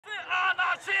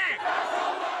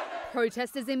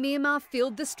Protesters in Myanmar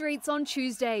filled the streets on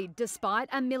Tuesday, despite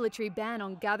a military ban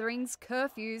on gatherings,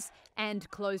 curfews and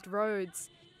closed roads.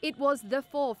 It was the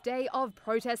fourth day of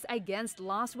protests against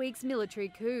last week's military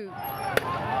coup.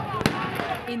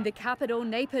 In the capital,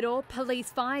 Naypyitaw, police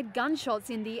fired gunshots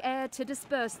in the air to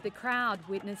disperse the crowd,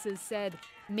 witnesses said.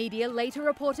 Media later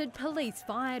reported police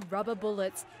fired rubber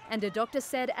bullets, and a doctor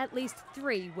said at least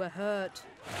 3 were hurt.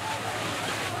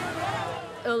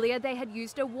 Earlier, they had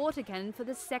used a water cannon for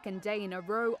the second day in a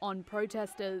row on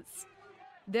protesters.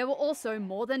 There were also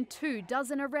more than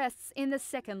 24 arrests in the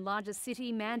second largest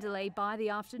city, Mandalay, by the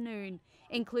afternoon,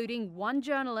 including 1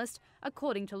 journalist,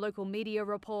 according to local media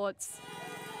reports.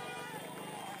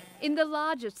 In the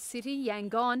largest city,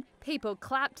 Yangon, people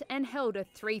clapped and held a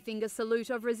 3-finger salute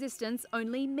of resistance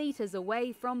only meters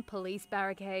away from police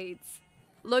barricades.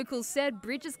 Locals said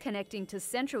bridges connecting to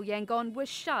central Yangon were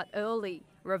shut early,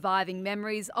 reviving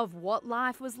memories of what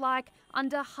life was like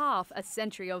under half a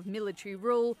century of military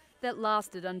rule that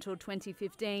lasted until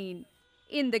 2015.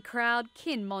 In the crowd,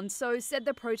 Kin Monso said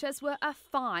the protests were a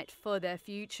fight for their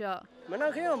future. Before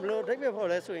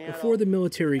the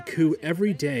military coup,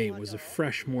 every day was a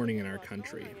fresh morning in our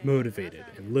country, motivated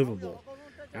and livable.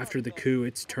 After the coup,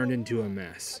 it's turned into a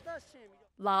mess.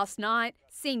 Last night,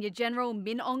 Senior General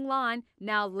Min Aung Hlaing,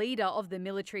 now leader of the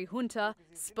military junta,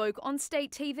 spoke on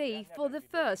state TV for the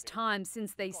first time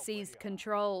since they seized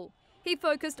control. He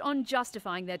focused on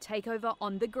justifying their takeover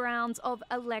on the grounds of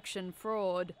election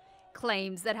fraud,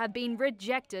 claims that have been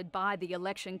rejected by the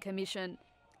Election Commission.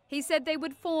 He said they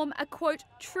would form a, quote,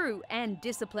 true and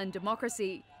disciplined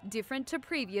democracy, different to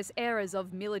previous eras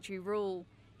of military rule.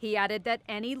 He added that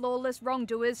any lawless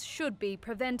wrongdoers should be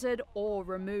prevented or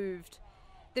removed.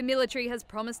 The military has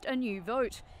promised a new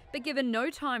vote, but given no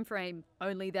time frame,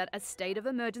 only that a state of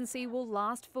emergency will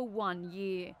last for 1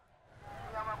 year.